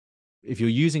if you're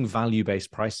using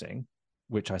value-based pricing,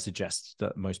 which I suggest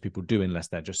that most people do unless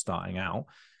they're just starting out,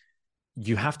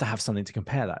 you have to have something to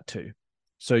compare that to.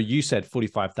 So you said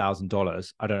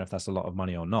 $45,000. I don't know if that's a lot of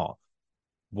money or not.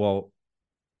 Well,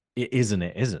 it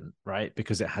isn't, right?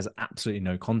 Because it has absolutely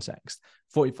no context.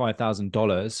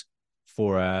 $45,000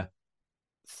 for a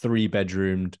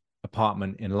 3-bedroomed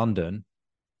apartment in London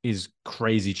is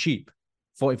crazy cheap.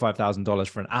 $45,000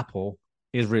 for an Apple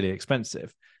is really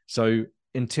expensive. So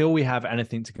until we have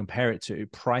anything to compare it to,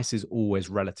 price is always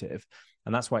relative.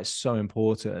 And that's why it's so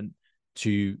important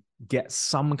to get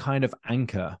some kind of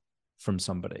anchor from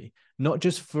somebody, not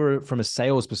just from a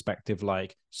sales perspective,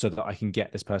 like so that I can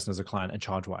get this person as a client and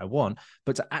charge what I want,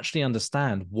 but to actually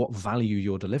understand what value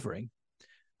you're delivering.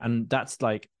 And that's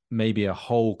like maybe a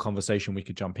whole conversation we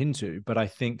could jump into. But I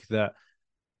think that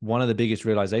one of the biggest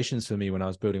realizations for me when I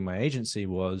was building my agency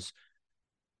was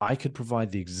I could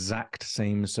provide the exact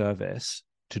same service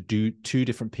to do 2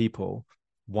 different people.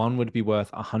 One would be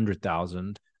worth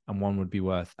 100,000 and one would be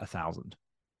worth 1,000.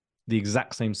 The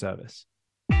exact same service.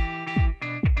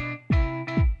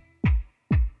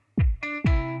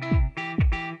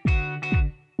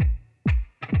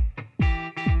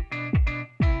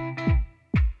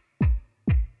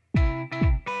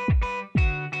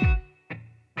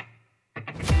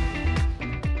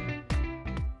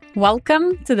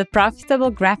 Welcome to the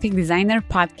Profitable Graphic Designer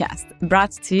podcast,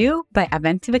 brought to you by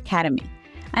Aventive Academy.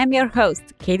 I'm your host,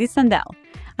 Katie Sandell.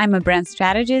 I'm a brand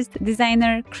strategist,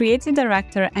 designer, creative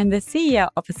director, and the CEO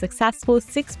of a successful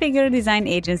 6-figure design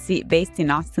agency based in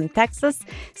Austin, Texas,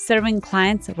 serving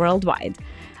clients worldwide.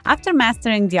 After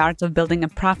mastering the art of building a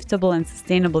profitable and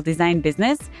sustainable design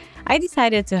business, I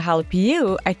decided to help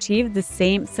you achieve the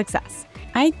same success.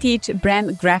 I teach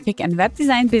brand, graphic, and web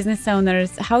design business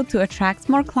owners how to attract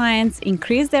more clients,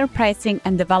 increase their pricing,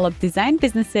 and develop design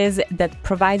businesses that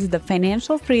provide the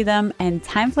financial freedom and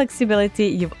time flexibility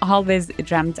you've always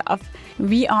dreamt of.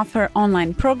 We offer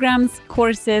online programs,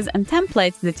 courses, and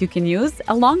templates that you can use,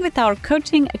 along with our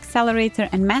coaching, accelerator,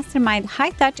 and mastermind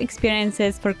high-touch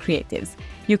experiences for creatives.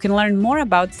 You can learn more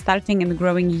about starting and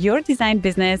growing your design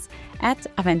business at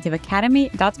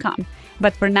aventiveacademy.com.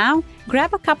 But for now,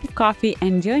 grab a cup of coffee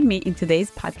and join me in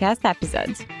today's podcast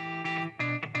episode.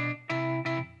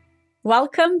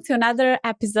 Welcome to another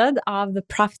episode of the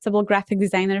Profitable Graphic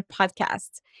Designer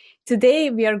podcast. Today,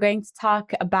 we are going to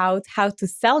talk about how to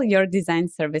sell your design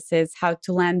services, how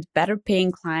to land better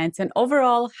paying clients, and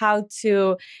overall how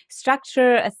to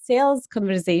structure a sales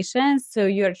conversation so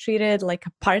you're treated like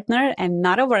a partner and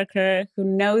not a worker who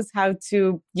knows how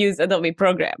to use Adobe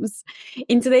programs.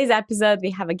 In today's episode,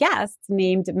 we have a guest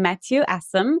named Matthew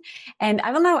Essam, and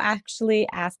I will now actually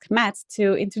ask Matt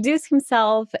to introduce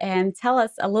himself and tell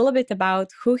us a little bit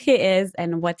about who he is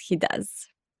and what he does.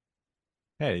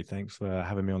 Hey, thanks for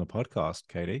having me on the podcast,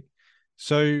 Katie.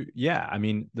 So yeah, I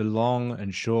mean, the long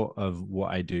and short of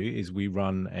what I do is we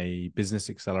run a business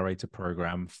accelerator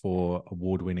program for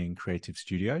award-winning creative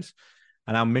studios.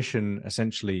 And our mission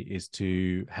essentially is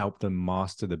to help them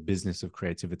master the business of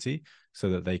creativity so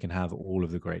that they can have all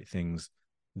of the great things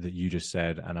that you just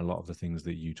said and a lot of the things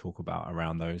that you talk about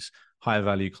around those higher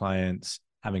value clients,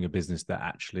 having a business that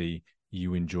actually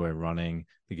you enjoy running,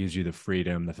 that gives you the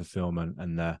freedom, the fulfillment,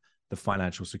 and the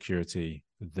financial security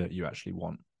that you actually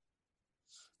want.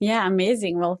 Yeah,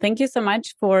 amazing. Well, thank you so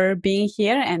much for being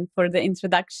here and for the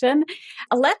introduction.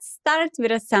 Let's start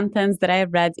with a sentence that I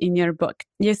read in your book.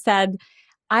 You said,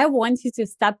 I want you to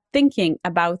stop thinking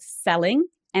about selling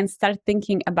and start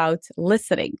thinking about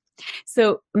listening.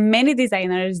 So many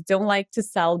designers don't like to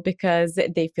sell because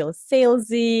they feel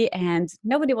salesy and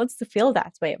nobody wants to feel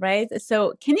that way, right?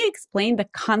 So can you explain the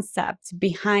concept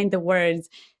behind the words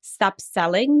stop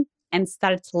selling and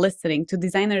start listening to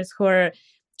designers who are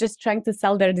just trying to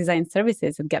sell their design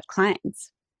services and get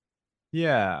clients?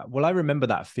 Yeah, well, I remember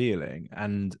that feeling.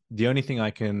 And the only thing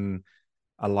I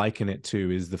liken it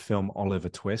to is the film Oliver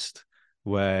Twist,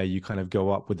 where you kind of go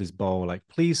up with this bowl like,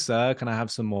 please, sir, can I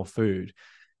have some more food?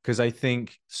 Because I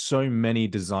think so many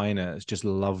designers just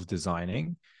love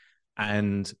designing.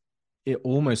 And it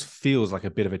almost feels like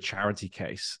a bit of a charity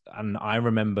case. And I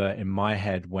remember in my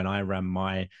head when I ran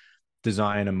my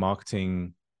design and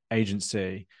marketing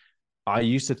agency, I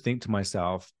used to think to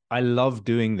myself, I love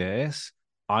doing this.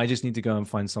 I just need to go and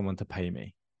find someone to pay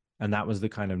me. And that was the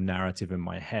kind of narrative in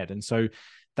my head. And so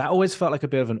that always felt like a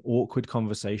bit of an awkward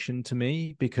conversation to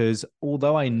me, because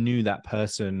although I knew that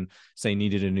person, say,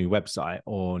 needed a new website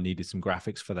or needed some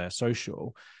graphics for their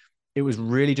social, it was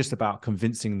really just about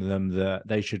convincing them that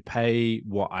they should pay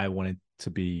what I wanted to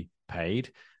be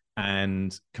paid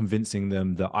and convincing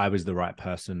them that I was the right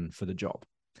person for the job.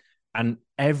 And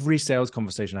every sales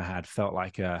conversation I had felt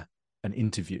like an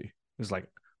interview. It was like,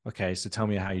 okay, so tell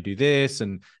me how you do this,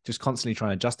 and just constantly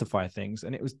trying to justify things.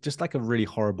 And it was just like a really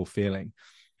horrible feeling.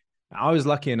 I was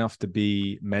lucky enough to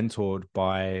be mentored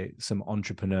by some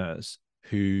entrepreneurs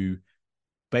who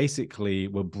basically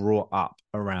were brought up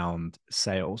around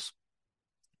sales.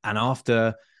 And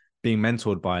after being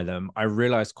mentored by them, I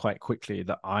realized quite quickly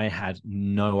that I had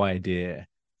no idea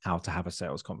how to have a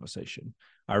sales conversation.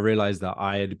 I realized that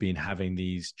I had been having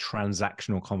these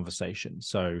transactional conversations.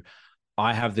 So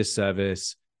I have this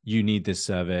service, you need this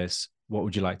service. What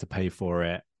would you like to pay for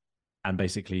it? And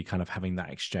basically kind of having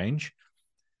that exchange.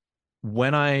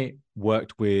 When I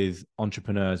worked with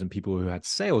entrepreneurs and people who had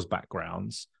sales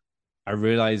backgrounds, I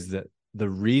realized that the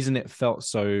reason it felt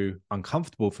so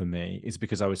uncomfortable for me is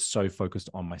because I was so focused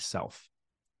on myself.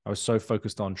 I was so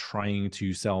focused on trying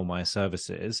to sell my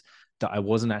services that I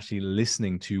wasn't actually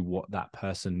listening to what that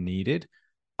person needed,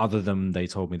 other than they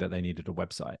told me that they needed a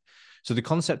website. So the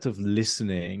concept of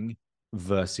listening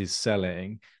versus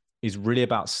selling is really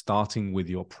about starting with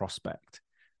your prospect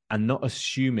and not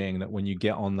assuming that when you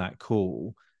get on that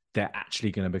call, they're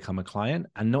actually going to become a client,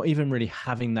 and not even really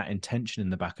having that intention in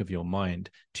the back of your mind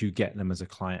to get them as a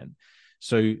client.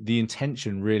 So the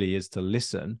intention really is to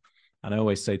listen. And I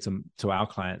always say to our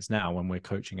clients now when we're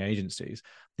coaching agencies,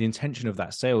 the intention of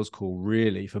that sales call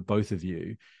really for both of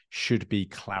you should be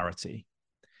clarity.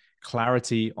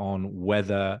 Clarity on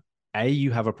whether A,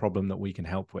 you have a problem that we can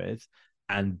help with,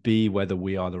 and B, whether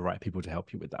we are the right people to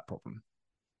help you with that problem.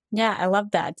 Yeah, I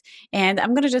love that. And I'm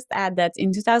going to just add that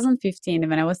in 2015,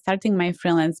 when I was starting my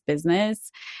freelance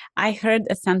business, I heard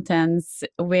a sentence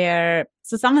where,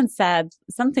 so someone said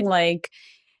something like,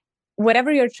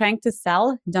 whatever you're trying to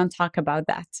sell, don't talk about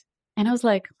that. And I was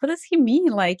like, what does he mean?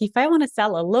 Like, if I want to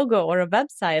sell a logo or a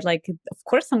website, like, of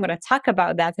course I'm going to talk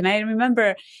about that. And I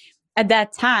remember at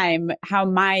that time how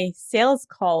my sales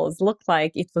calls looked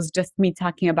like. It was just me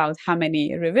talking about how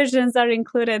many revisions are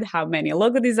included, how many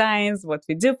logo designs, what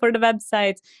we do for the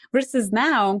website, versus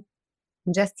now,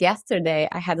 just yesterday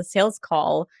I had a sales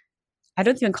call. I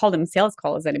don't even call them sales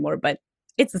calls anymore, but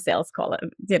it's a sales call,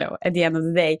 at the end of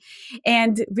the day.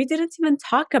 And we didn't even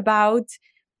talk about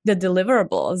the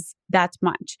deliverables that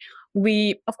much.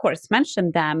 We, of course,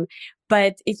 mentioned them,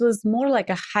 but it was more like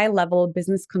a high level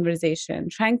business conversation,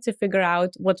 trying to figure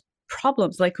out what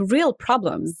problems, like real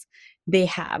problems, they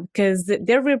have. Because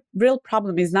their real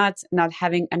problem is not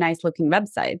having a nice looking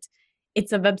website.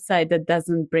 It's a website that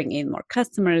doesn't bring in more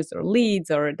customers or leads,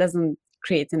 or doesn't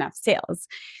create enough sales.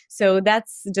 So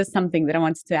that's just something that I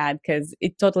wanted to add, because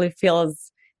it totally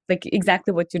feels like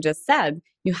exactly what you just said.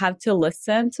 You have to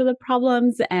listen to the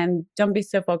problems and don't be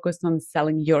so focused on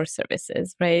selling your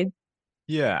services, right?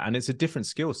 Yeah, and it's a different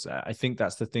skill set. I think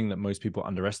that's the thing that most people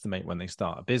underestimate when they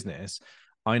start a business.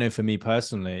 I know for me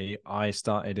personally, I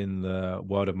started in the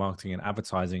world of marketing and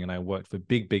advertising, and I worked for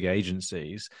big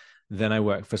agencies. Then I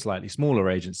worked for slightly smaller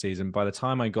agencies. And by the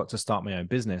time I got to start my own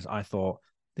business, I thought,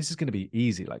 this is going to be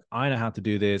easy. Like, I know how to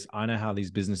do this. I know how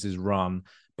these businesses run,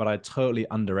 but I totally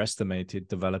underestimated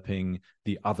developing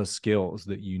the other skills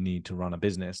that you need to run a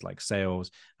business, like sales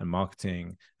and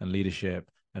marketing and leadership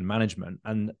and management.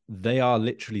 And they are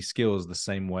literally skills the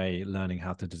same way learning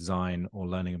how to design or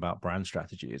learning about brand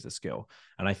strategy is a skill.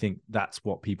 And I think that's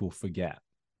what people forget.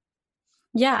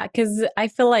 Yeah, because I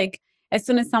feel like as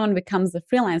soon as someone becomes a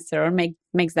freelancer or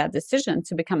makes that decision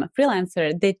to become a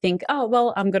freelancer, they think, oh,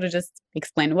 well, I'm going to just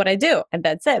explain what I do and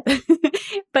that's it.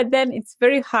 But then it's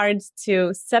very hard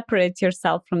to separate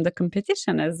yourself from the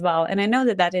competition as well. And I know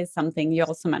that that is something you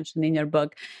also mentioned in your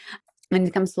book when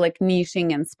it comes to like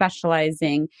niching and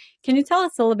specializing. Can you tell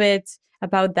us a little bit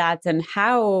about that and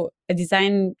how a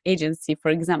design agency,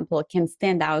 for example, can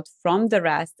stand out from the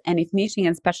rest, and if niching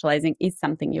and specializing is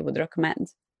something you would recommend?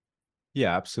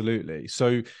 Yeah, absolutely.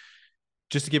 So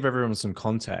just to give everyone some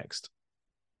context,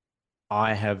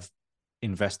 I have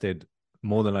invested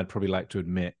more than I'd probably like to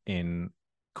admit in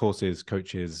courses,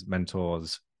 coaches,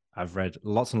 mentors. I've read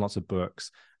lots and lots of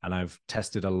books, and I've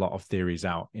tested a lot of theories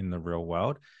out in the real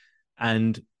world.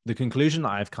 And the conclusion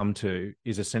that I've come to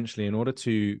is essentially, in order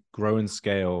to grow and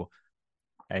scale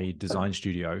a design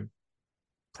studio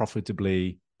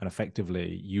profitably and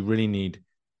effectively, you really need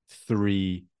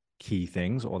three key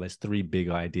things, or there's three big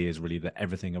ideas really that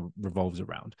everything revolves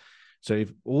around. So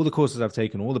if all the courses I've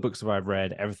taken, all the books that I've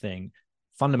read, everything,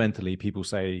 fundamentally people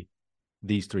say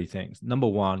these three things. Number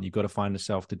one, you've got to find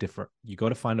you got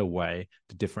to find a way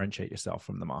to differentiate yourself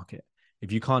from the market.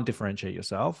 If you can't differentiate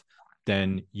yourself,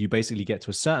 then you basically get to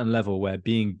a certain level where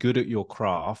being good at your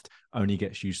craft only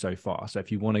gets you so far. So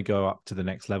if you want to go up to the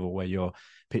next level where you're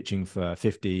pitching for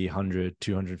 50, 100,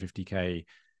 250K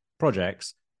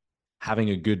projects,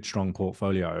 having a good, strong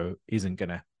portfolio isn't going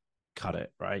to cut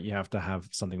it, right? You have to have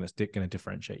something that's going to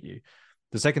differentiate you.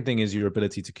 The second thing is your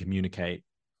ability to communicate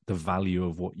the value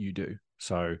of what you do.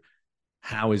 So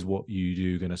how is what you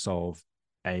do going to solve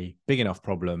a big enough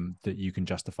problem that you can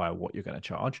justify what you're going to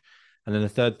charge? And then the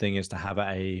third thing is to have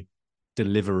a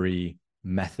delivery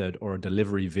method or a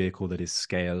delivery vehicle that is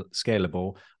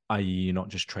scalable, i.e., you're not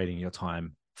just trading your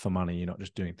time for money, you're not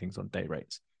just doing things on day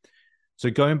rates. So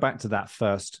going back to that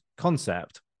first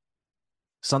concept,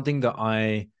 something that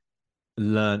I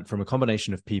learned from a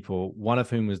combination of people, one of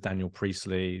whom was Daniel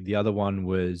Priestley, the other one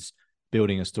was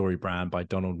Building a Story Brand by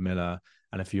Donald Miller,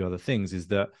 and a few other things, is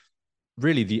that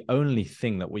really the only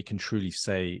thing that we can truly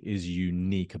say is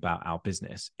unique about our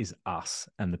business is us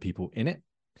and the people in it.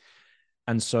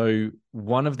 And so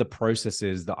one of the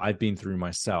processes that I've been through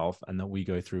myself and that we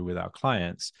go through with our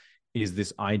clients is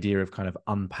this idea of kind of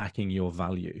unpacking your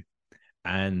value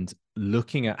and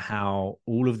looking at how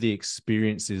all of the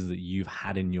experiences that you've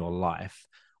had in your life,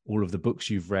 all of the books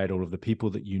you've read, all of the people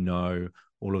that you know,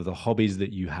 all of the hobbies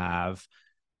that you have,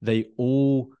 they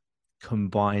all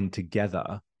combine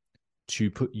together to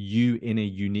put you in a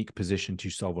unique position to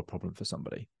solve a problem for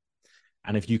somebody.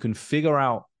 And if you can figure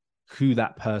out who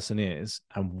that person is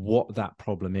and what that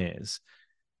problem is,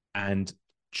 and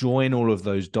join all of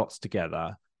those dots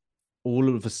together,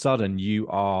 all of a sudden you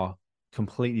are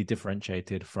completely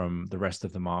differentiated from the rest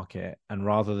of the market. And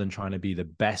rather than trying to be the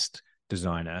best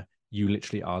designer, you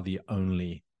literally are the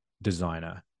only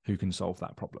designer who can solve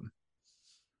that problem.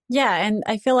 Yeah, and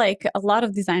I feel like a lot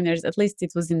of designers, at least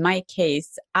it was in my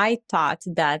case, I thought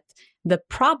that the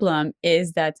problem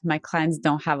is that my clients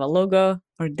don't have a logo,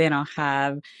 or they don't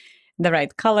have the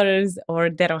right colors, or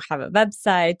they don't have a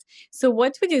website. So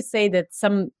what would you say that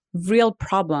some real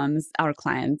problems our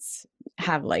clients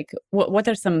have? Like what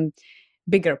are some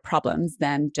bigger problems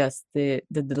than just the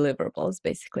deliverables,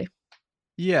 basically?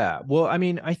 Yeah, well, I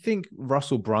mean, I think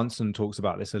Russell Brunson talks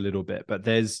about this a little bit, but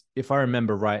there's, if I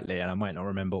remember rightly, and I might not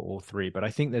remember all three, but I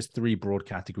think there's three broad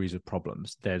categories of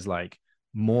problems. There's like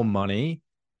more money,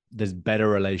 there's better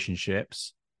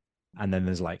relationships, and then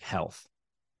there's like health.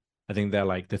 I think they're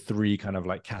like the three kind of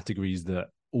like categories that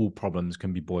all problems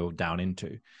can be boiled down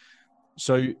into.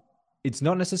 So it's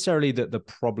not necessarily that the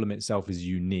problem itself is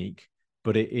unique,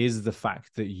 but it is the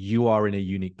fact that you are in a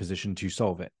unique position to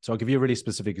solve it. So I'll give you a really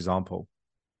specific example.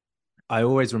 I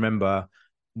always remember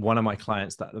one of my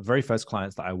clients, that the very first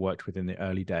clients that I worked with in the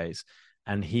early days,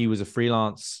 and he was a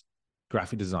freelance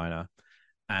graphic designer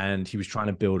and he was trying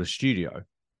to build a studio.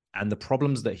 And the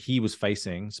problems that he was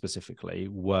facing specifically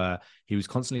were he was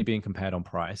constantly being compared on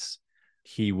price.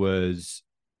 He was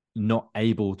not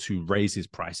able to raise his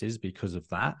prices because of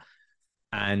that.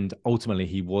 And ultimately,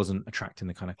 he wasn't attracting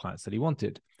the kind of clients that he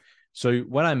wanted. So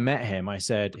when I met him, I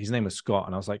said, his name was Scott.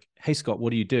 And I was like, hey, Scott,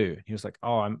 what do you do? He was like,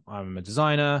 oh, I'm a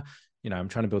designer. You know, I'm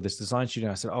trying to build this design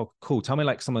studio. I said, oh, cool. Tell me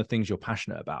like some of the things you're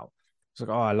passionate about. He's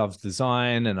like, oh, I love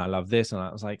design and I love this. And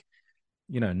I was like,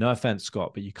 you know, no offense,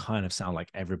 Scott, but you kind of sound like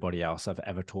everybody else I've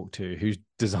ever talked to who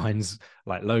designs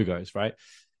like logos, right?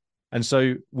 And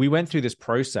so we went through this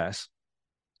process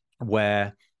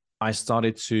where I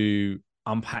started to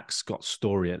unpack Scott's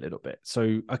story a little bit.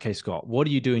 So, okay, Scott, what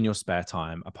do you do in your spare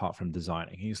time apart from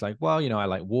designing? He's like, well, you know, I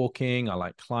like walking, I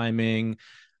like climbing.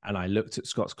 And I looked at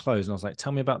Scott's clothes and I was like,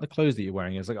 tell me about the clothes that you're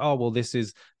wearing. He was like, oh, well, this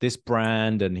is this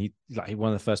brand. And he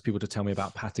one of the first people to tell me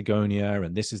about Patagonia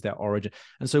and this is their origin.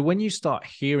 And so when you start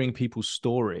hearing people's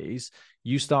stories,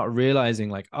 you start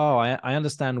realizing like, oh, I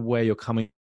understand where you're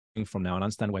coming from now and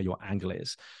understand where your angle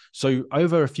is. So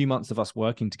over a few months of us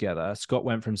working together, Scott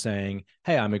went from saying,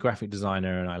 hey, I'm a graphic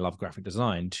designer and I love graphic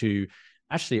design, to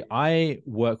actually, I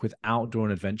work with outdoor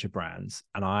and adventure brands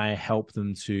and I help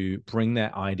them to bring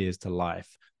their ideas to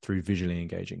life through visually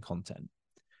engaging content.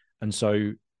 And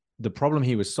so the problem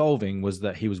he was solving was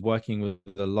that he was working with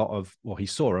a lot of, well, he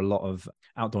saw a lot of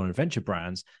outdoor and adventure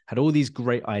brands had all these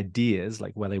great ideas,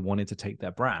 like where they wanted to take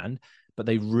their brand, but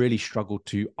they really struggled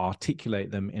to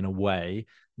articulate them in a way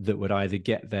that would either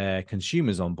get their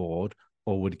consumers on board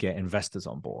or would get investors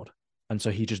on board. And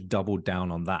so he just doubled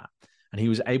down on that. And he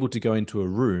was able to go into a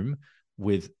room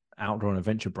with outdoor and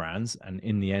adventure brands. And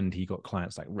in the end, he got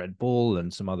clients like Red Bull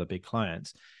and some other big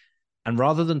clients. And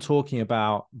rather than talking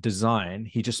about design,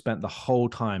 he just spent the whole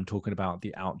time talking about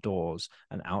the outdoors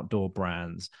and outdoor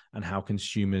brands and how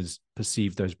consumers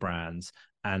perceive those brands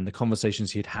and the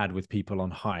conversations he'd had with people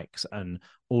on hikes and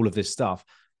all of this stuff.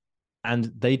 And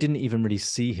they didn't even really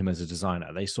see him as a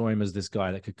designer. They saw him as this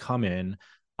guy that could come in,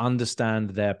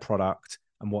 understand their product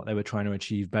and what they were trying to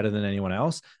achieve better than anyone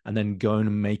else, and then go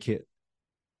and make it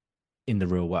in the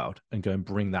real world and go and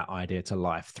bring that idea to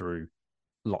life through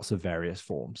lots of various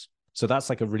forms. So that's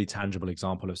like a really tangible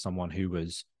example of someone who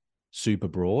was super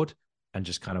broad and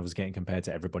just kind of was getting compared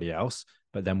to everybody else.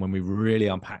 But then when we really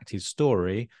unpacked his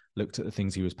story, looked at the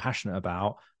things he was passionate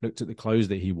about, looked at the clothes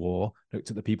that he wore, looked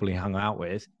at the people he hung out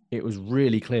with, it was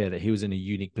really clear that he was in a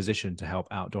unique position to help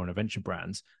outdoor and adventure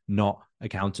brands, not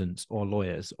accountants or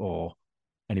lawyers or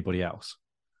anybody else.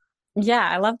 Yeah,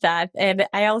 I love that. And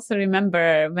I also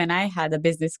remember when I had a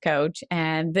business coach,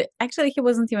 and actually, he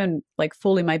wasn't even like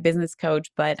fully my business coach,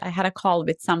 but I had a call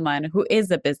with someone who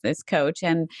is a business coach.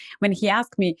 And when he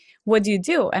asked me, what do you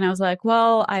do? And I was like,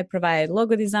 well, I provide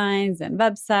logo designs and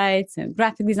websites and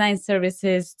graphic design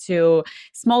services to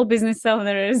small business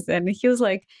owners. And he was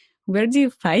like, where do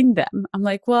you find them? I'm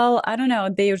like, well, I don't know.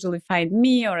 They usually find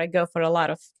me, or I go for a lot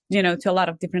of, to a lot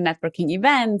of different networking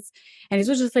events. And it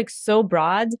was just like so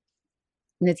broad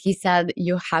that he said,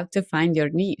 you have to find your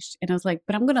niche. And I was like,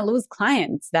 but I'm going to lose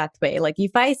clients that way. Like,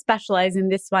 if I specialize in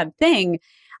this one thing,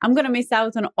 I'm going to miss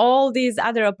out on all these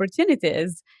other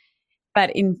opportunities. But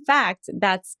in fact,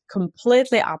 that's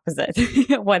completely opposite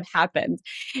what happened.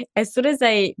 As soon as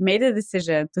I made a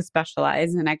decision to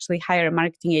specialize and actually hire a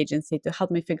marketing agency to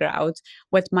help me figure out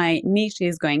what my niche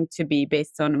is going to be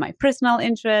based on my personal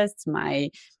interests,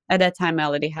 at that time I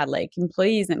already had like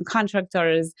employees and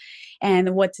contractors and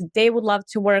what they would love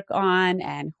to work on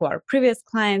and who our previous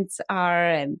clients are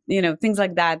and things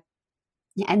like that.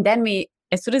 And then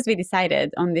as soon as we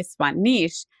decided on this one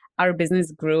niche, our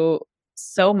business grew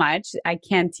so much. I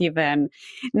can't even,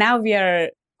 now we are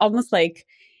almost like,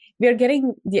 we are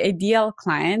getting the ideal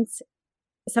clients,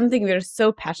 something we're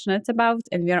so passionate about.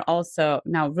 And we are also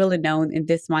now really known in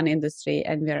this one industry,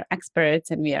 and we are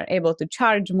experts, and we are able to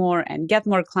charge more and get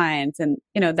more clients. And,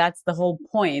 that's the whole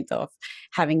point of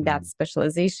having that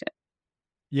specialization.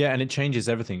 Yeah. And it changes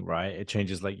everything, right? It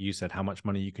changes, like you said, how much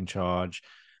money you can charge.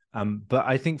 But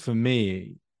I think for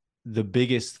me, the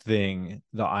biggest thing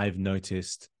that I've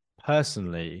noticed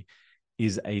personally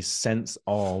is a sense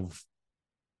of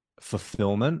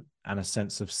fulfillment and a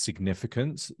sense of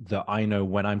significance that I know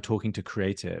when I'm talking to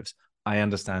creatives, I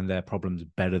understand their problems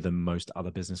better than most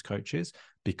other business coaches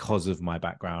because of my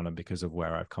background and because of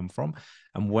where I've come from.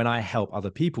 And when I help other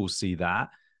people see that,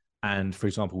 and for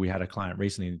example, we had a client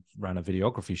recently ran a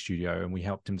videography studio and we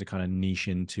helped him to kind of niche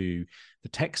into the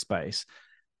tech space.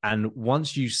 And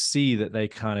once you see that they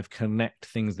kind of connect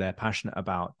things they're passionate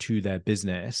about to their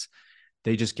business,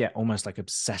 they just get almost like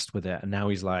obsessed with it. And now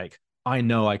he's like, I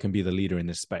know I can be the leader in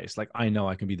this space. Like, I know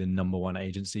I can be the number one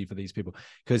agency for these people,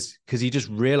 because he just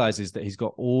realizes that he's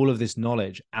got all of this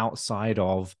knowledge outside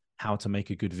of how to make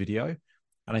a good video.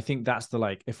 And I think that's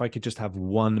if I could just have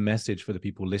one message for the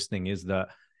people listening, is that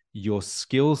your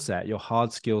skill set, your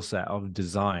hard skill set of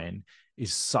design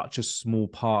is such a small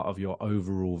part of your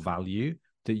overall value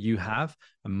that you have.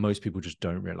 And most people just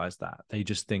don't realize that. They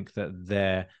just think that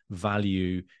their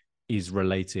value is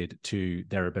related to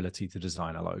their ability to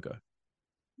design a logo.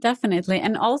 Definitely.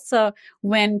 And also,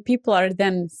 when people are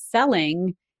then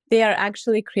selling, they are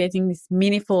actually creating these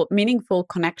meaningful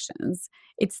connections.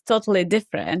 It's totally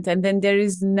different. And then there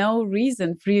is no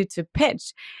reason for you to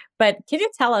pitch. But can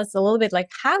you tell us a little bit, like,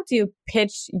 how do you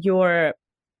pitch your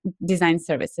design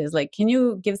services? Like, can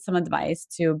you give some advice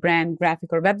to brand, graphic,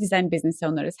 or web design business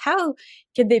owners? How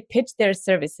can they pitch their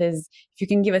services? If you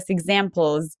can give us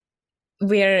examples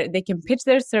where they can pitch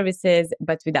their services,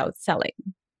 but without selling.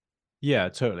 Yeah,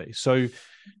 totally. So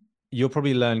you'll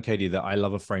probably learn, Katie, that I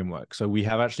love a framework. So we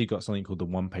have actually got something called the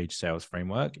one-page sales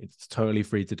framework. It's totally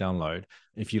free to download.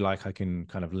 If you like, I can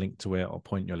kind of link to it or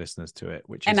point your listeners to it.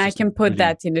 And I can put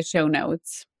that in the show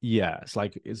notes. Yeah,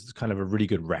 it's kind of a really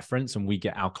good reference, and we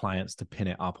get our clients to pin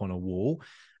it up on a wall.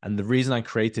 And the reason I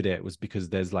created it was because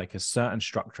there's like a certain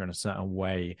structure and a certain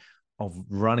way of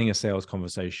running a sales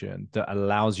conversation that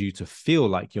allows you to feel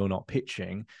like you're not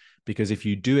pitching. Because if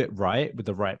you do it right with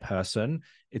the right person,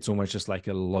 it's almost just like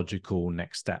a logical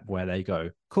next step where they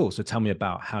go, cool, so tell me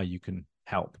about how you can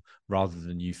help, rather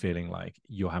than you feeling like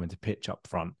you're having to pitch up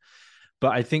front.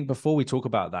 But I think before we talk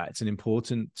about that, it's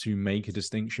important to make a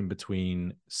distinction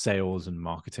between sales and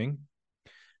marketing,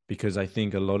 because I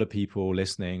think a lot of people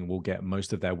listening will get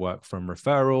most of their work from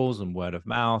referrals and word of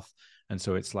mouth. And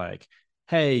so it's like,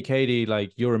 hey, Katie,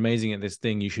 like, you're amazing at this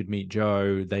thing. You should meet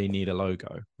Joe. They need a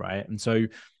logo, right? And so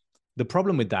the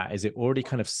problem with that is it already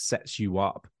kind of sets you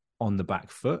up on the back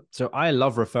foot. So I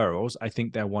love referrals. I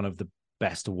think they're one of the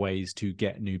best ways to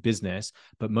get new business,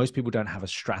 but most people don't have a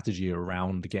strategy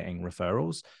around getting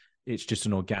referrals. It's just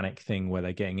an organic thing where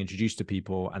they're getting introduced to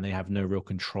people and they have no real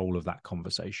control of that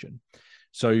conversation.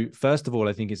 So first of all,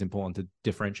 I think it's important to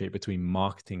differentiate between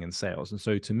marketing and sales. And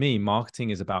so to me, marketing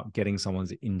is about getting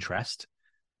someone's interest,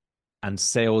 and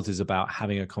sales is about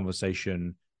having a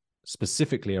conversation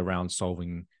specifically around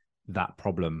solving that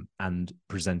problem and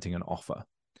presenting an offer.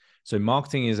 So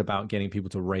marketing is about getting people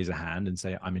to raise a hand and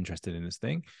say, I'm interested in this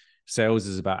thing. Sales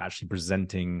is about actually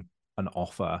presenting an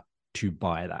offer to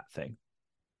buy that thing.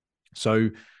 So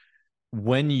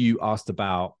when you asked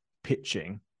about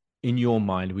pitching, in your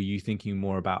mind, were you thinking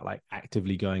more about like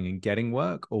actively going and getting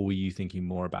work, or were you thinking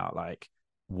more about like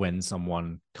when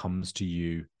someone comes to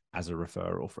you as a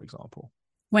referral, for example?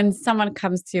 When someone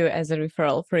comes to you as a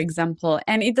referral, for example,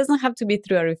 and it doesn't have to be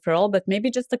through a referral, but maybe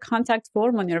just a contact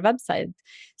form on your website.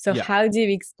 So Yeah. how do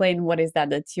you explain what is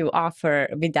that you offer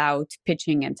without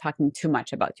pitching and talking too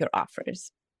much about your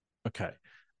offers? Okay.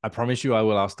 I promise you I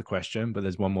will ask the question, but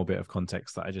there's one more bit of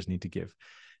context that I just need to give.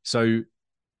 So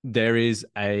there is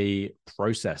a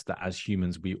process that as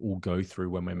humans we all go through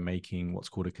when we're making what's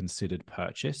called a considered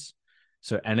purchase.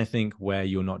 So anything where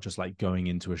you're not just like going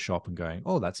into a shop and going,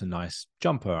 oh, that's a nice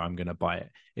jumper, I'm going to buy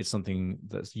it. It's something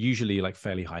that's usually like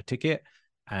fairly high ticket,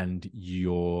 and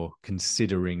you're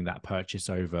considering that purchase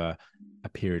over a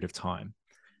period of time.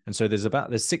 And so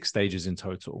there's 6 stages in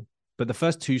total. But the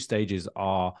first 2 stages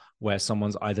are where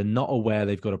someone's either not aware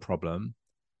they've got a problem,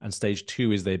 and stage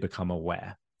 2 is they become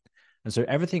aware. And so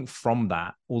everything from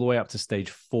that all the way up to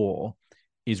stage 4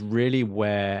 is really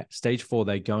where stage 4,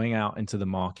 they're going out into the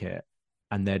market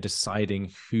and they're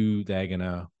deciding who they're going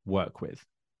to work with.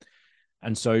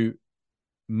 And so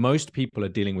most people are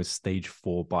dealing with stage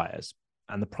 4 buyers.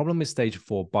 And the problem with stage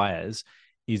 4 buyers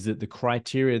is that the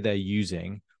criteria they're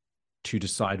using to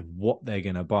decide what they're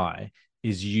going to buy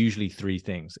is usually 3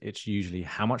 things. It's usually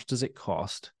how much does it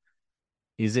cost?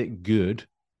 Is it good?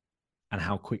 And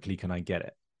how quickly can I get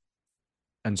it?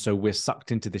 And so we're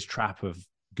sucked into this trap of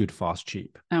good, fast,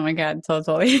 cheap. Oh my God,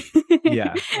 totally.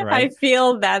 Yeah, I right.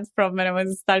 feel that from when I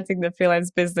was starting the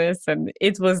freelance business, and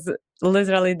it was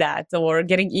literally that, or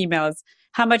getting emails.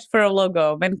 How much for a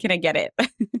logo? When can I get it?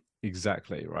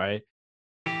 Exactly, right.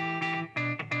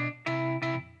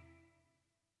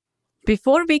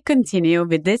 Before we continue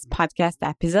with this podcast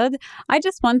episode, I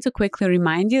just want to quickly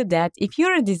remind you that if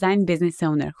you're a design business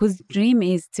owner whose dream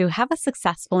is to have a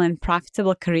successful and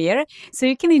profitable career so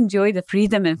you can enjoy the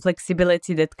freedom and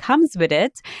flexibility that comes with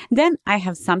it, then I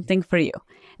have something for you.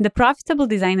 The Profitable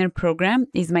Designer Program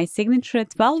is my signature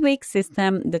 12-week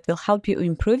system that will help you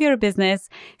improve your business,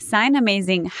 sign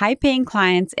amazing, high-paying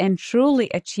clients, and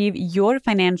truly achieve your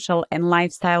financial and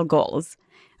lifestyle goals.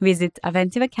 Visit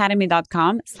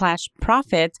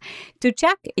aventiveacademy.com/profit to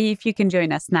check if you can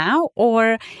join us now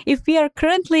or if we are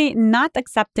currently not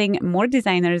accepting more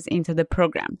designers into the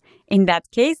program. In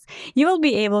that case, you will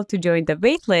be able to join the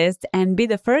waitlist and be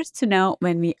the first to know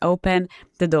when we open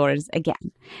the doors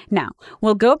again. Now,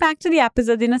 we'll go back to the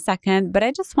episode in a second, but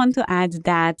I just want to add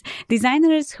that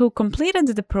designers who completed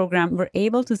the program were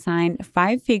able to sign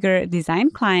 5-figure design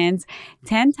clients,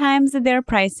 10 times their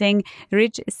pricing,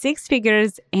 reach 6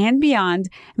 figures and beyond,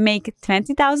 make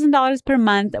 $20,000 per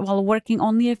month while working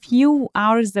only a few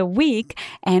hours a week,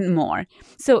 and more.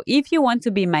 So if you want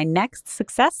to be my next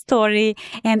success story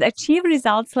and achieve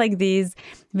results like these,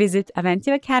 visit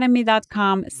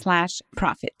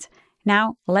aventiveacademy.com/profit.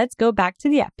 Now, let's go back to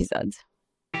the episode.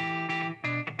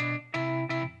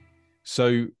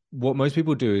 So what most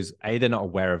people do is they're not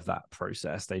aware of that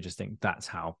process. They just think that's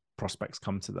how prospects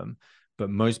come to them. But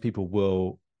most people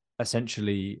will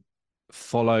essentially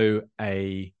follow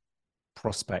a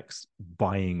prospect's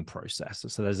buying process.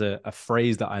 So there's a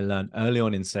phrase that I learned early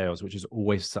on in sales, which has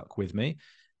always stuck with me.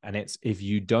 And it's, if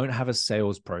you don't have a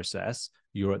sales process,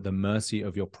 you're at the mercy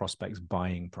of your prospect's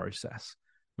buying process,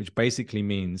 which basically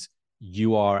means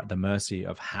you are at the mercy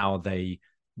of how they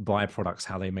buy products,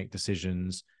 how they make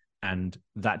decisions. And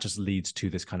that just leads to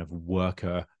this kind of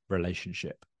worker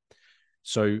relationship.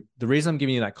 So the reason I'm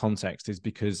giving you that context is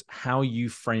because how you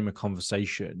frame a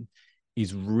conversation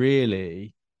is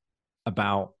really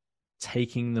about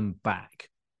taking them back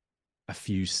a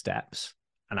few steps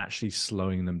and actually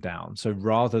slowing them down. So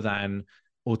rather than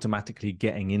automatically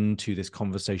getting into this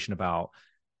conversation about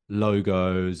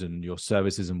logos and your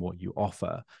services and what you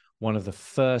offer, one of the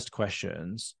first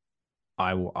questions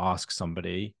I will ask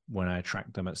somebody when I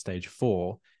attract them at stage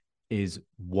 4 is,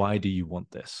 why do you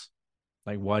want this?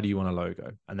 Like, why do you want a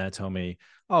logo? And they'll tell me,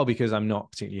 oh, because I'm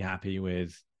not particularly happy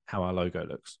with how our logo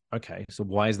looks. Okay, so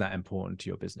why is that important to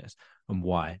your business? And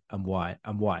why, and why,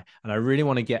 and why? And I really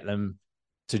want to get them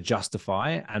to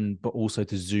justify but also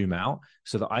to zoom out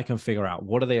so that I can figure out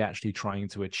what are they actually trying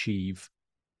to achieve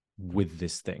with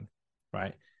this thing,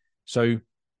 right? So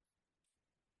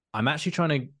I'm actually trying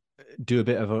to do a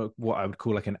bit of a what I would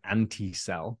call like an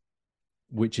anti-sell,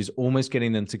 which is almost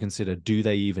getting them to consider, do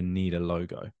they even need a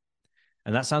logo?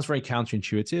 And that sounds very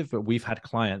counterintuitive, but we've had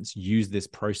clients use this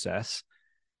process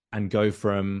and go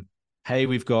from, hey,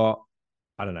 we've got,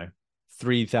 I don't know,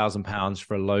 £3,000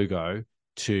 for a logo,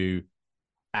 to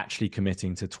actually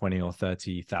committing to 20 or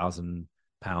 30,000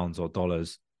 pounds or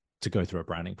dollars to go through a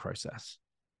branding process.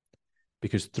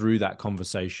 Because through that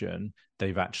conversation,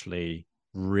 they've actually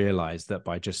realized that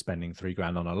by just spending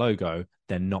 £3,000 on a logo,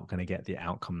 they're not going to get the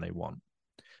outcome they want.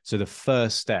 So the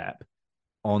first step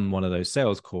on one of those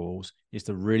sales calls is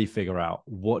to really figure out,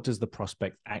 what does the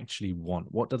prospect actually want?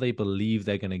 What do they believe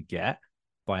they're going to get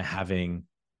by having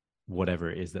whatever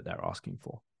it is that they're asking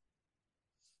for?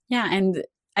 Yeah. And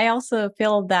I also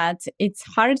feel that it's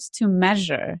hard to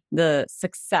measure the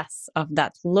success of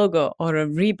that logo or a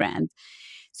rebrand.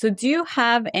 So do you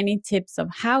have any tips of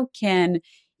how can,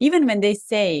 even when they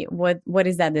say what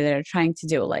is that they're trying to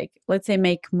do, like let's say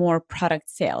make more product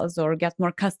sales or get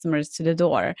more customers to the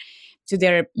door to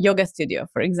their yoga studio,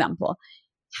 for example,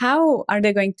 how are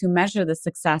they going to measure the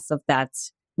success of that,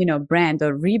 brand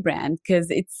or rebrand? Because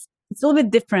it's a little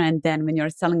bit different than when you're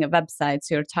selling a website.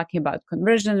 So you're talking about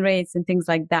conversion rates and things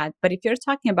like that. But if you're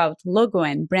talking about logo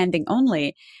and branding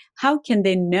only, how can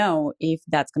they know if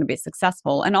that's going to be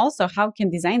successful? And also, how can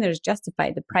designers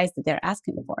justify the price that they're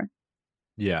asking for?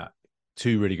 Yeah,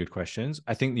 two really good questions.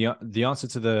 I think the answer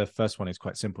to the first one is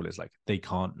quite simple. It's like, they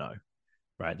can't know,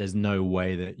 right? There's no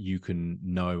way that you can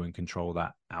know and control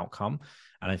that outcome.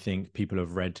 And I think people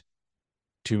have read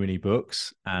too many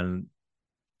books, and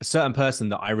a certain person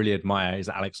that I really admire is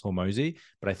Alex Hormozy,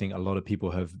 but I think a lot of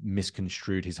people have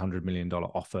misconstrued his $100 million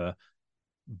offer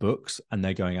books, and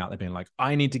they're going out there being like,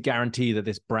 I need to guarantee that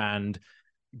this brand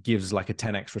gives like a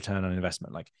 10x return on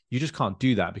investment. Like, you just can't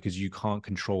do that because you can't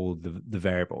control the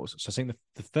variables. So I think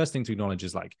the first thing to acknowledge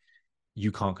is like,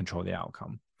 you can't control the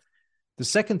outcome. The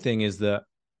second thing is that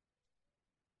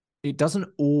it doesn't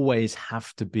always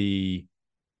have to be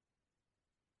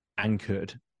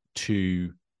anchored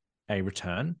to a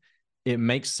return. It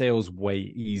makes sales way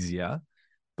easier,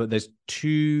 but there's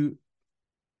two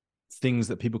things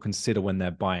that people consider when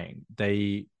they're buying.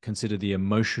 They consider the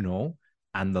emotional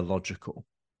and the logical.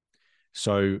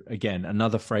 So again,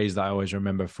 another phrase that I always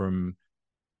remember from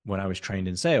when I was trained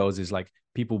in sales is like,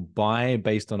 people buy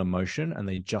based on emotion and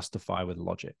they justify with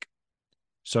logic.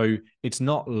 So it's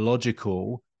not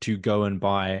logical to go and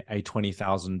buy a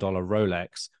 $20,000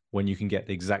 Rolex when you can get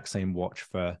the exact same watch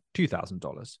for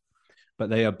 $2,000. But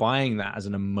they are buying that as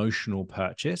an emotional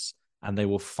purchase, and they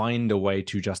will find a way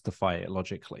to justify it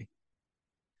logically.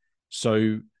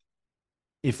 So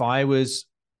if I was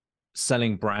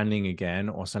selling branding again,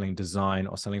 or selling design,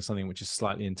 or selling something which is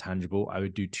slightly intangible, I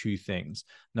would do two things.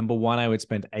 Number one, I would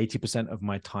spend 80% of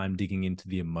my time digging into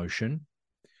the emotion.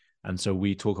 And so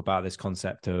we talk about this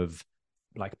concept of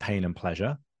like pain and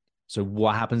pleasure. So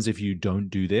what happens if you don't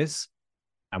do this,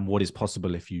 and what is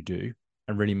possible if you do,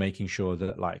 and really making sure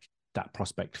that like that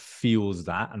prospect feels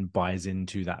that and buys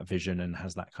into that vision and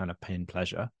has that kind of pain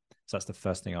pleasure. So that's the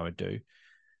first thing I would do.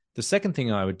 The second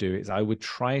thing I would do is I would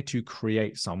try to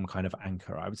create some kind of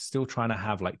anchor. I would still try to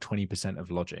have like 20%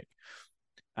 of logic.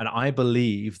 And I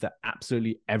believe that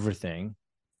absolutely everything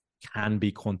can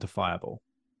be quantifiable.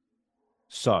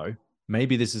 So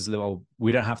maybe this is a little,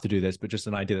 we don't have to do this, but just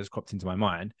an idea that's cropped into my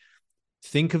mind.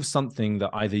 Think of something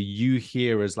that either you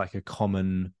hear as like a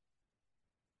common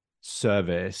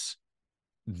service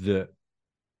that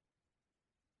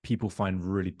people find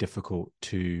really difficult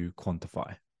to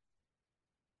quantify.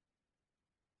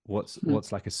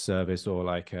 What's like a service or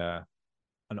like an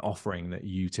offering that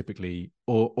you typically,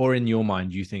 or in your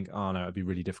mind, you think, oh no, it'd be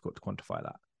really difficult to quantify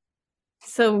that?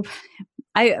 So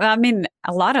I mean,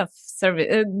 a lot of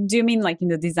service. Do you mean like in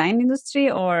the design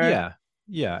industry or?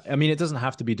 Yeah. I mean, it doesn't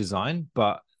have to be design,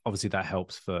 but obviously that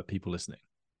helps for people listening.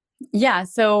 Yeah.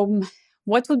 So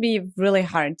what would be really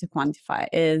hard to quantify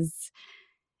is,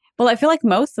 well, I feel like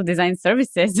most of design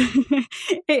services,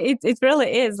 it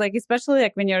really is like, especially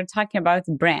like when you're talking about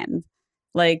brand,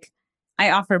 like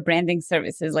I offer branding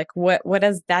services. Like what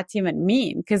does that even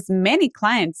mean? Because many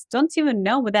clients don't even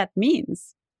know what that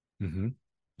means. Mm-hmm.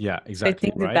 Yeah, So I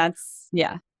exactly. think that Right.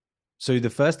 yeah. So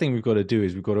the first thing we've got to do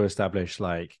is we've got to establish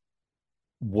like,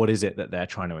 what is it that they're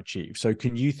trying to achieve? So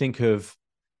can you think of,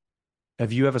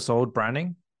 have you ever sold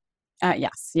branding?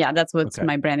 Yes. Yeah. That's what Okay.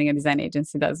 my branding and design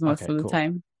agency does most Okay, of the cool.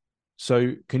 time.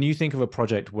 So can you think of a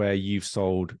project where you've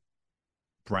sold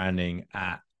branding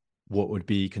at what would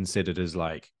be considered as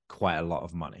like quite a lot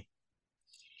of money?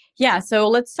 Yeah. So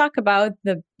let's talk about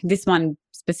this one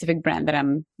specific brand that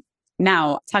I'm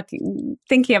now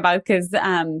thinking about, because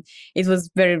it was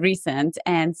very recent.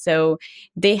 And so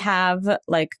they have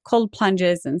like cold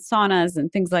plunges and saunas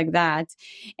and things like that.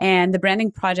 And the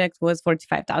branding project was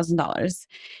 $45,000.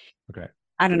 Okay.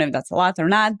 I don't know if that's a lot or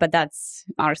not, but that's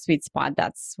our sweet spot.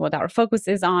 That's what our focus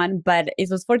is on. But it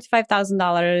was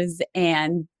 $45,000,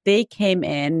 and they came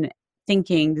in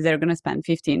thinking they're going to spend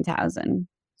 15,000.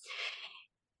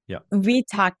 Yeah. We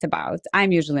talked about,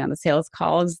 I'm usually on the sales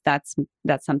calls. That's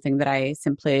something that I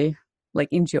simply like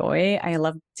enjoy. I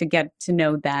love to get to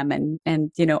know them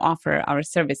and offer our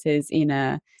services in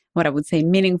a, what I would say,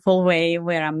 meaningful way,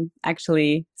 where I'm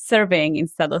actually serving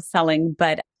instead of selling.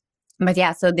 But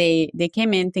yeah, so they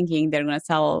came in thinking they're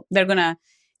gonna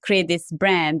create this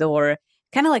brand, or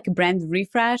kind of like a brand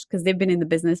refresh, because they've been in the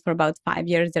business for about 5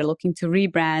 years. They're looking to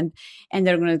rebrand, and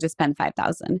they're gonna just spend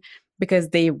 5,000 because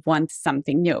they want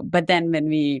something new. But then when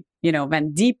we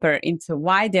went deeper into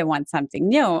why they want something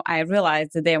new, I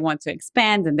realized that they want to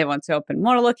expand and they want to open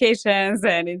more locations,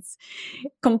 and it's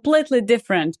completely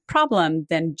different problem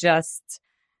than just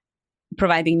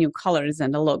providing new colors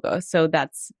and a logo. So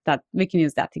that we can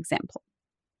use that example.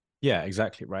 Yeah,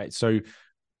 exactly. Right. So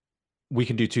we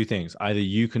can do two things. Either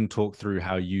you can talk through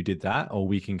how you did that, or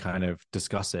we can kind of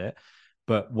discuss it.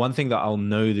 But one thing that I'll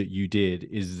know that you did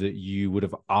is that you would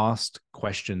have asked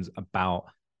questions about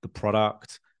the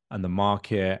product and the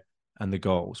market and the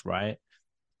goals, right?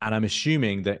 And I'm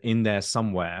assuming that in there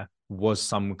somewhere was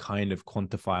some kind of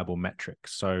quantifiable metric.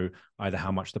 So either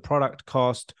how much the product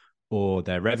cost, or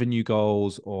their revenue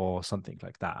goals, or something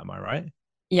like that. Am I right?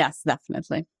 Yes,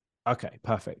 definitely. Okay,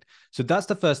 perfect. So that's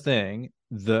the first thing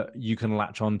that you can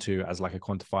latch onto as like a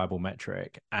quantifiable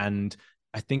metric. And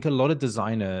I think a lot of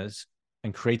designers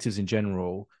and creatives in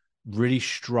general really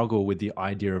struggle with the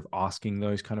idea of asking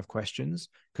those kind of questions,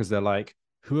 because they're like,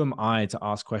 who am I to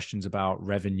ask questions about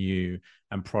revenue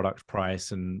and product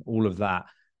price and all of that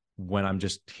when I'm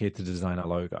just here to design a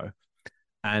logo?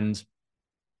 And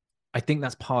I think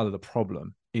that's part of the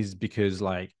problem, is because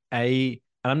like and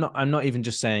I'm not even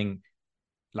just saying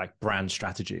like brand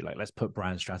strategy. Like, let's put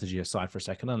brand strategy aside for a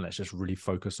second and let's just really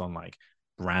focus on like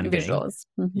branding. Visuals.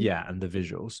 Mm-hmm. Yeah, and the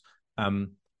visuals.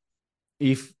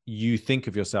 If you think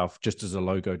of yourself just as a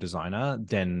logo designer,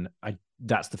 then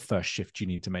that's the first shift you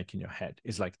need to make in your head.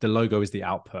 Is like the logo is the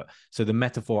output. So the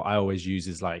metaphor I always use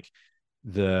is like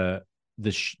the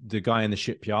guy in the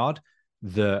shipyard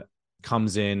that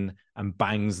comes in and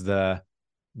bangs the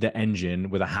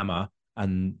engine with a hammer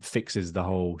and fixes the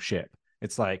whole ship.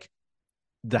 It's like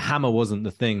the hammer wasn't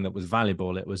the thing that was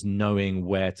valuable. It was knowing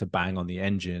where to bang on the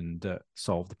engine that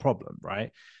solved the problem,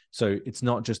 right? So it's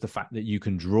not just the fact that you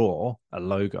can draw a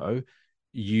logo.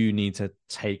 You need to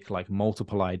take like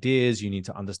multiple ideas. You need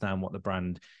to understand what the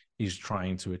brand is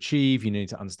trying to achieve. You need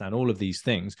to understand all of these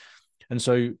things. And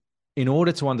so in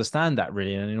order to understand that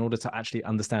really, and in order to actually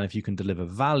understand if you can deliver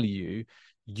value,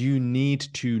 you need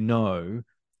to know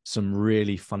some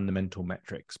really fundamental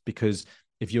metrics. Because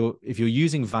if you're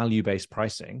using value-based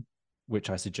pricing, which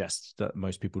I suggest that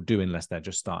most people do unless they're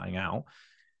just starting out,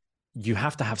 you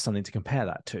have to have something to compare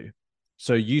that to.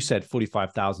 So you said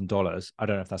 $45,000. I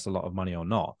don't know if that's a lot of money or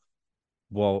not.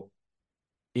 Well,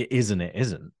 it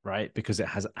isn't, right? Because it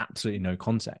has absolutely no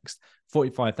context.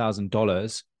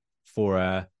 $45,000 for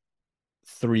a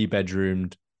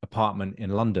 3-bedroomed apartment in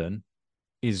London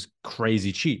is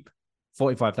crazy cheap.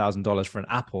 $45,000 for an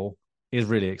Apple is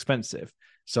really expensive.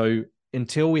 So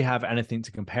until we have anything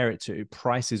to compare it to,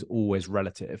 price is always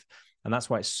relative. And that's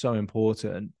why it's so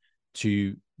important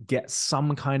to get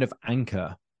some kind of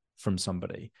anchor from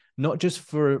somebody, not just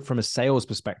from a sales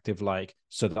perspective, like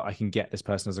so that I can get this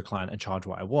person as a client and charge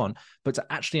what I want, but to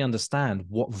actually understand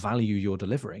what value you're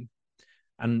delivering.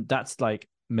 And that's like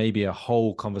maybe a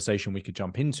whole conversation we could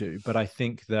jump into. But I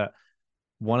think that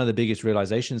one of the biggest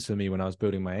realizations for me when I was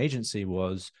building my agency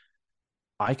was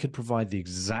I could provide the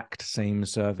exact same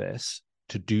service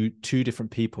to two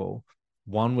different people.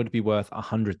 One would be worth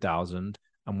 100,000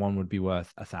 and one would be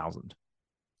worth 1,000.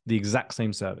 The exact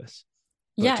same service.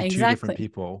 But Yeah, to two different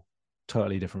people,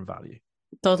 totally different value.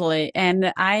 Totally.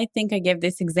 And I think I gave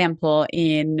this example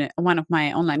in one of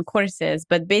my online courses,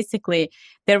 but basically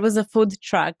there was a food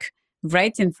truck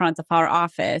right in front of our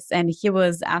office, and he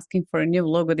was asking for a new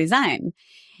logo design.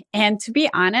 And to be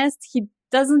honest, he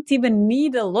doesn't even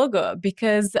need a logo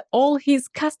because all his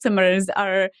customers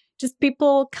are just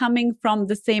people coming from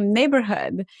the same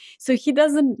neighborhood. So he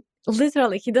doesn't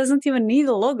even need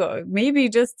a logo. Maybe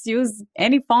just use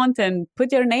any font and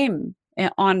put your name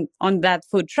on that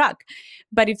food truck.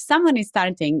 But if someone is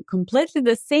starting completely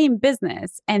the same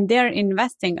business and they're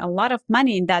investing a lot of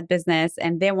money in that business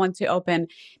and they want to open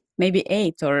maybe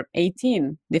 8 or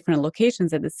 18 different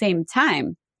locations at the same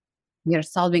time, you're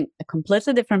solving a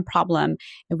completely different problem,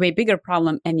 a way bigger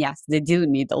problem. And yes, they do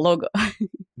need a logo.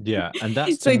 Yeah. And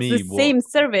that's So to it's the me what, same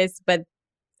service, but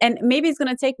and maybe it's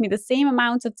going to take me the same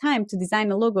amount of time to design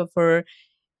a logo for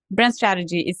brand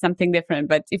strategy is something different.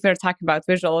 But if we're talking about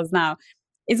visuals now,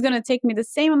 it's going to take me the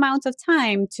same amount of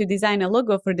time to design a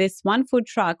logo for this one food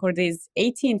truck or these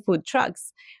 18 food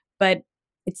trucks, but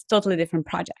it's totally different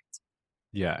project.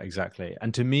 yeah, exactly.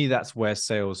 And to me, that's where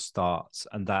sales starts.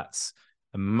 And that's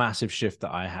a massive shift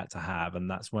that I had to have. And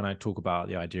that's when I talk about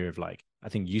the idea of, like, I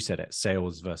think you said it,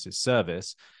 sales versus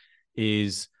service,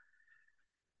 is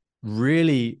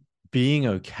really being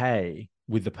okay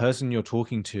with the person you're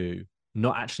talking to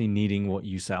not actually needing what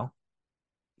you sell.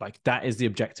 Like, that is the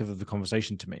objective of the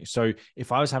conversation to me. So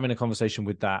if I was having a conversation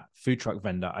with that food truck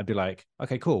vendor, I'd be like,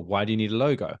 okay, cool. Why do you need a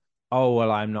logo? Oh,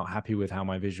 well, I'm not happy with how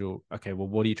my visual. Okay, well,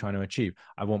 what are you trying to achieve?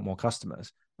 I want more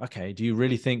customers. Okay, do you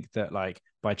really think that, like,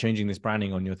 by changing this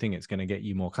branding on your thing, it's going to get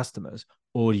you more customers?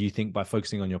 Or do you think by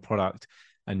focusing on your product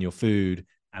and your food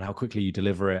and how quickly you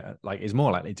deliver it, like, is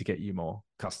more likely to get you more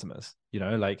customers? You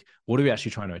know, like, what are we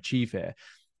actually trying to achieve here?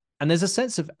 And there's a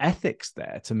sense of ethics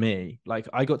there to me. Like,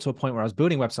 I got to a point where I was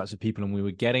building websites with people and we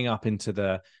were getting up into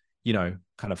the,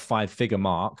 kind of 5-figure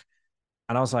mark.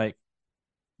 And I was like,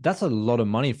 that's a lot of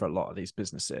money for a lot of these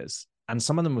businesses. And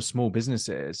some of them were small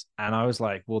businesses. And I was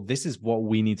like, well, this is what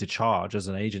we need to charge as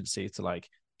an agency to, like,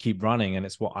 keep running. And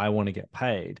it's what I want to get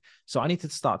paid. So I need to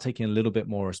start taking a little bit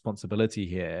more responsibility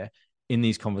here in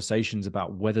these conversations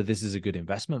about whether this is a good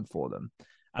investment for them.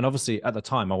 And obviously at the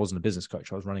time I wasn't a business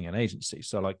coach, I was running an agency.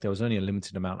 So, like, there was only a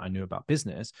limited amount I knew about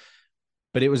business,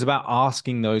 but it was about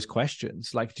asking those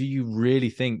questions. Like, do you really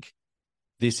think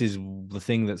this is the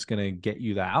thing that's going to get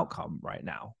you the outcome right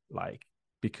now? Like,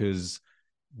 because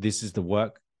this is the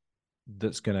work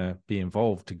that's going to be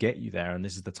involved to get you there. And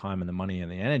this is the time and the money and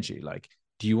the energy. Like,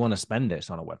 do you want to spend this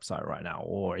on a website right now?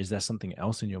 Or is there something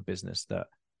else in your business that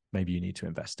maybe you need to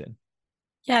invest in?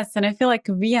 Yes, and I feel like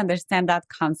we understand that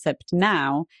concept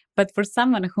now, but for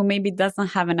someone who maybe doesn't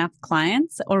have enough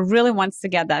clients or really wants to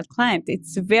get that client,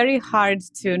 it's very hard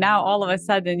to now all of a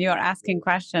sudden you're asking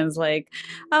questions like,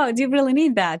 oh, do you really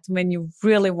need that when you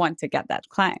really want to get that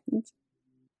client?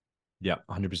 Yeah,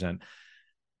 100%.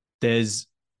 There's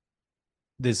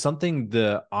something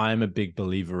that I'm a big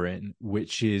believer in,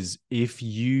 which is if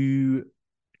you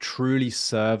truly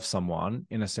serve someone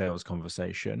in a sales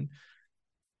conversation,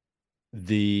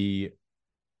 the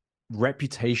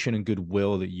reputation and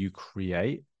goodwill that you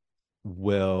create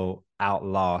will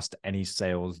outlast any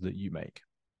sales that you make.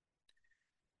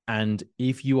 And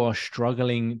if you are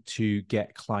struggling to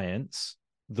get clients,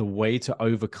 the way to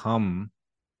overcome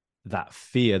that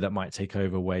fear that might take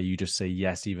over, where you just say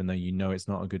yes, even though you know it's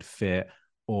not a good fit,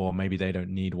 or maybe they don't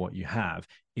need what you have,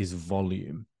 is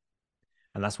volume.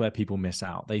 And that's where people miss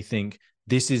out. They think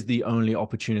this is the only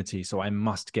opportunity, so I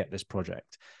must get this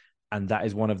project. And that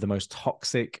is one of the most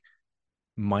toxic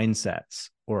mindsets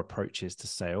or approaches to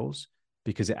sales,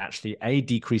 because it actually, A,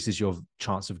 decreases your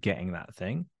chance of getting that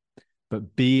thing,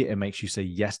 but B, it makes you say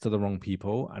yes to the wrong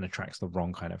people and attracts the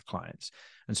wrong kind of clients.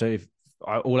 And so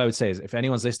all I would say is, if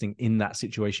anyone's listening in that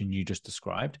situation you just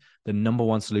described, the number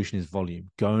one solution is volume.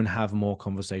 Go and have more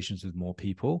conversations with more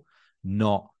people,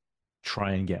 not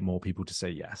try and get more people to say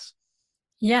yes.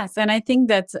 Yes, and I think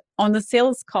that on the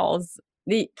sales calls,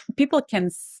 the people can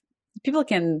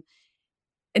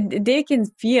they can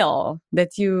feel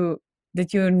that you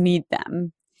need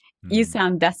them. You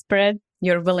sound desperate.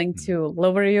 You're willing to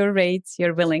lower your rates.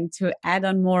 You're willing to add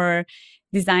on more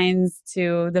designs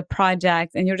to the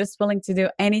project, and you're just willing to do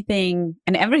anything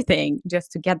and everything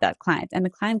just to get that client. And the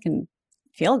client can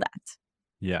feel that.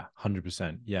 Yeah,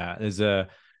 100%. Yeah, there's a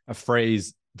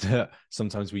phrase that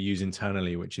sometimes we use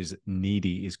internally, which is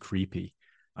needy is creepy.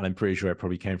 And I'm pretty sure it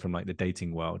probably came from, like, the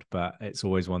dating world, but it's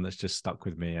always one that's just stuck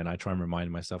with me. And I try and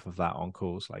remind myself of that on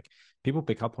calls. Like, people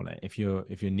pick up on it. If you're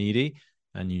needy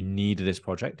and you need this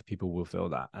project, people will feel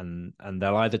that. And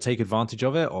they'll either take advantage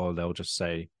of it, or they'll just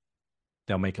say,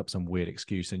 they'll make up some weird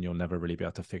excuse, and you'll never really be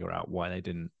able to figure out why they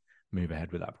didn't move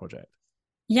ahead with that project.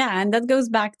 Yeah, and that goes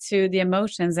back to the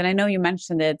emotions. And I know you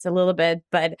mentioned it a little bit,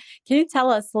 but can you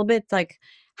tell us a little bit, like,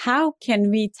 how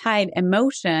can we tie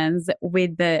emotions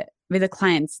with the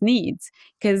client's needs?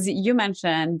 Because you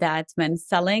mentioned that when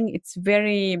selling,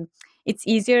 it's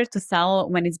easier to sell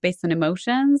when it's based on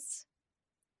emotions.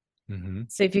 Mm-hmm.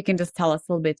 So if you can just tell us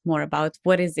a little bit more about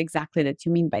what is exactly that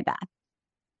you mean by that.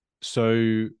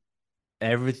 So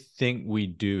everything we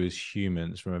do as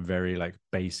humans, from a very, like,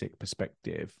 basic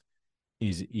perspective,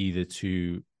 is either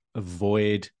to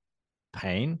avoid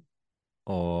pain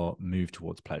or move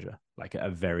towards pleasure, like at a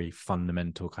very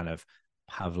fundamental kind of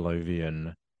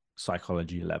Pavlovian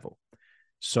psychology level.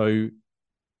 So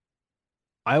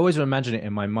I always imagine it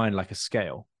in my mind like a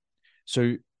scale.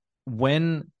 So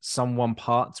when someone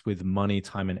parts with money,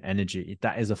 time, and energy,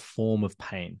 that is a form of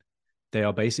pain. They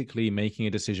are basically making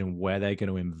a decision where they're going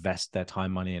to invest their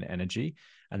time, money, and energy,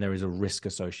 and there is a risk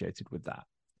associated with that.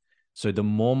 So the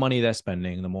more money they're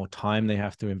spending, the more time they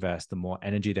have to invest, the more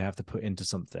energy they have to put into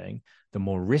something, the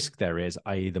more risk there is,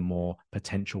 i.e. the more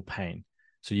potential pain.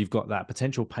 So you've got that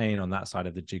potential pain on that side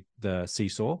of the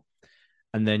seesaw.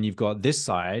 And then you've got this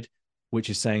side, which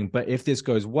is saying, but if this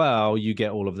goes well, you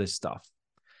get all of this stuff.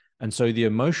 And so the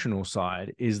emotional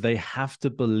side is they have to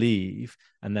believe,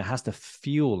 and there has to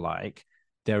feel like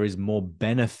there is more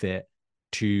benefit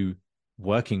to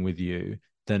working with you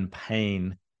than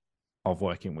pain of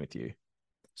working with you.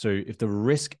 So if the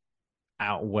risk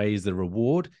outweighs the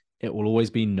reward, it will always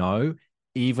be no,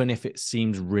 even if it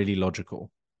seems really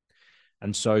logical.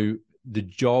 And so the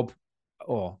job,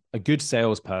 or a good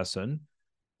salesperson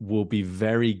will be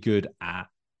very good at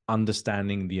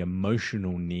understanding the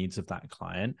emotional needs of that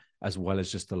client as well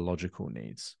as just the logical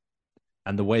needs.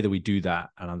 And the way that we do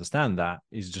that and understand that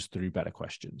is just through better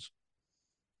questions.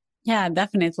 Yeah,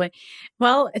 definitely.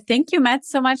 Well, thank you, Matt,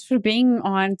 so much for being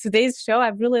on today's show.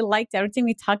 I've really liked everything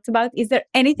we talked about. Is there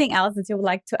anything else that you would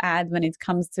like to add when it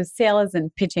comes to sales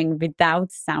and pitching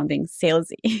without sounding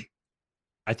salesy?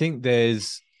 I think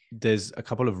there's a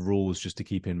couple of rules just to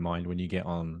keep in mind when you get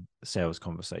on sales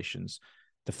conversations.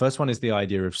 The first one is the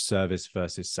idea of service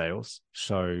versus sales.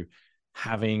 So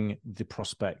having the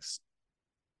prospect's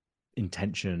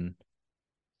intention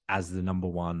as the number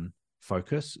one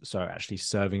focus. So actually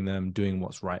serving them, doing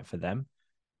what's right for them.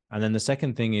 And then the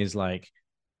second thing is like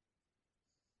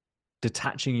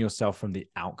detaching yourself from the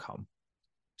outcome.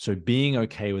 So being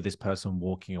okay with this person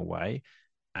walking away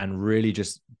and really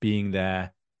just being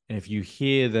there. And if you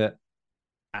hear that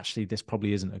actually this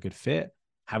probably isn't a good fit,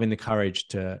 having the courage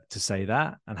to say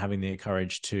that and having the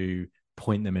courage to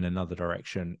point them in another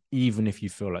direction, even if you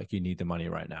feel like you need the money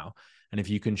right now. And if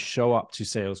you can show up to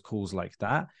sales calls like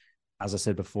that, as I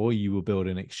said before, you will build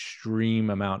an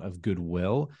extreme amount of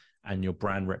goodwill and your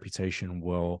brand reputation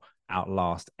will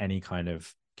outlast any kind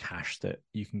of cash that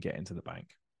you can get into the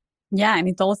bank. Yeah, and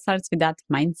it all starts with that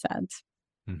mindset.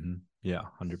 Mm-hmm. Yeah,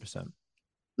 100%.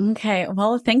 Okay,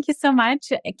 well, thank you so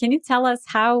much. Can you tell us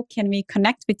how can we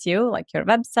connect with you, like your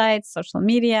website, social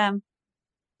media?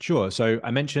 Sure. So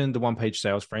I mentioned the one-page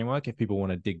sales framework if people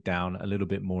want to dig down a little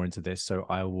bit more into this. So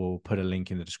I will put a link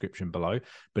in the description below.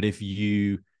 But if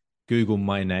you Google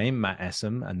my name, Matt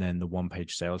Essam, and then the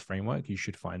one-page sales framework, you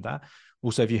should find that.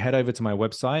 Also, if you head over to my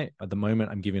website, at the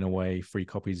moment, I'm giving away free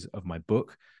copies of my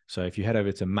book. So if you head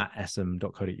over to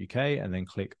mattessam.co.uk and then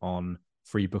click on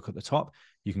free book at the top,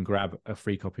 you can grab a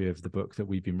free copy of the book that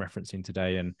we've been referencing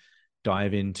today and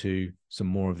dive into some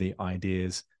more of the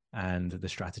ideas and the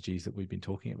strategies that we've been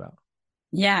talking about.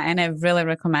 Yeah, and I really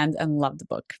recommend and love the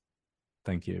book.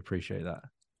 Thank you. Appreciate that.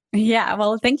 Yeah,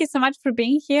 well, thank you so much for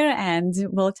being here and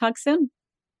we'll talk soon.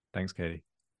 Thanks, Katie.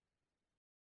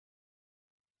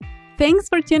 Thanks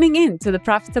for tuning in to the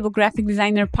Profitable Graphic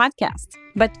Designer podcast.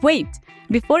 But wait,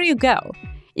 before you go,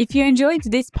 if you enjoyed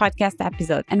this podcast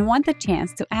episode and want a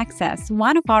chance to access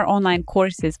one of our online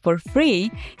courses for free,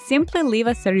 simply leave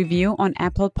us a review on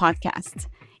Apple Podcasts.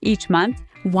 Each month,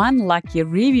 one lucky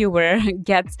reviewer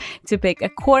gets to pick a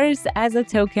course as a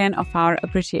token of our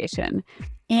appreciation.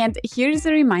 And here's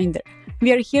a reminder,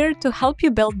 we are here to help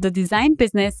you build the design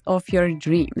business of your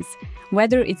dreams.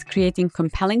 Whether it's creating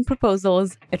compelling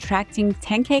proposals, attracting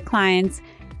 10K clients,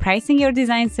 pricing your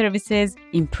design services,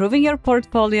 improving your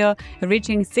portfolio,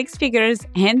 reaching 6 figures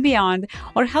and beyond,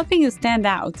 or helping you stand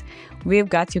out, we've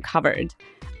got you covered.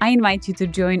 I invite you to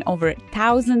join over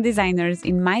 1,000 designers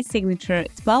in my signature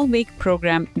 12-week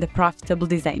program, The Profitable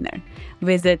Designer.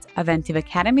 Visit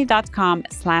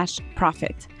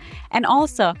aventivacademy.com/profit. And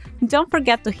also, don't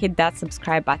forget to hit that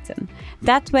subscribe button.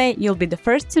 That way, you'll be the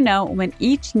first to know when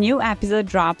each new episode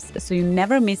drops so you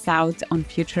never miss out on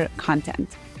future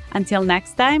content. Until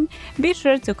next time, be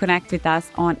sure to connect with us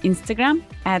on Instagram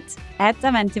at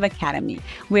Aventiv Academy,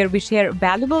 where we share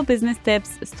valuable business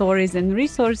tips, stories, and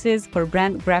resources for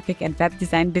brand, graphic, and web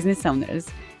design business owners.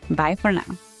 Bye for now.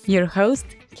 Your host,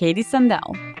 Katie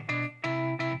Sandel.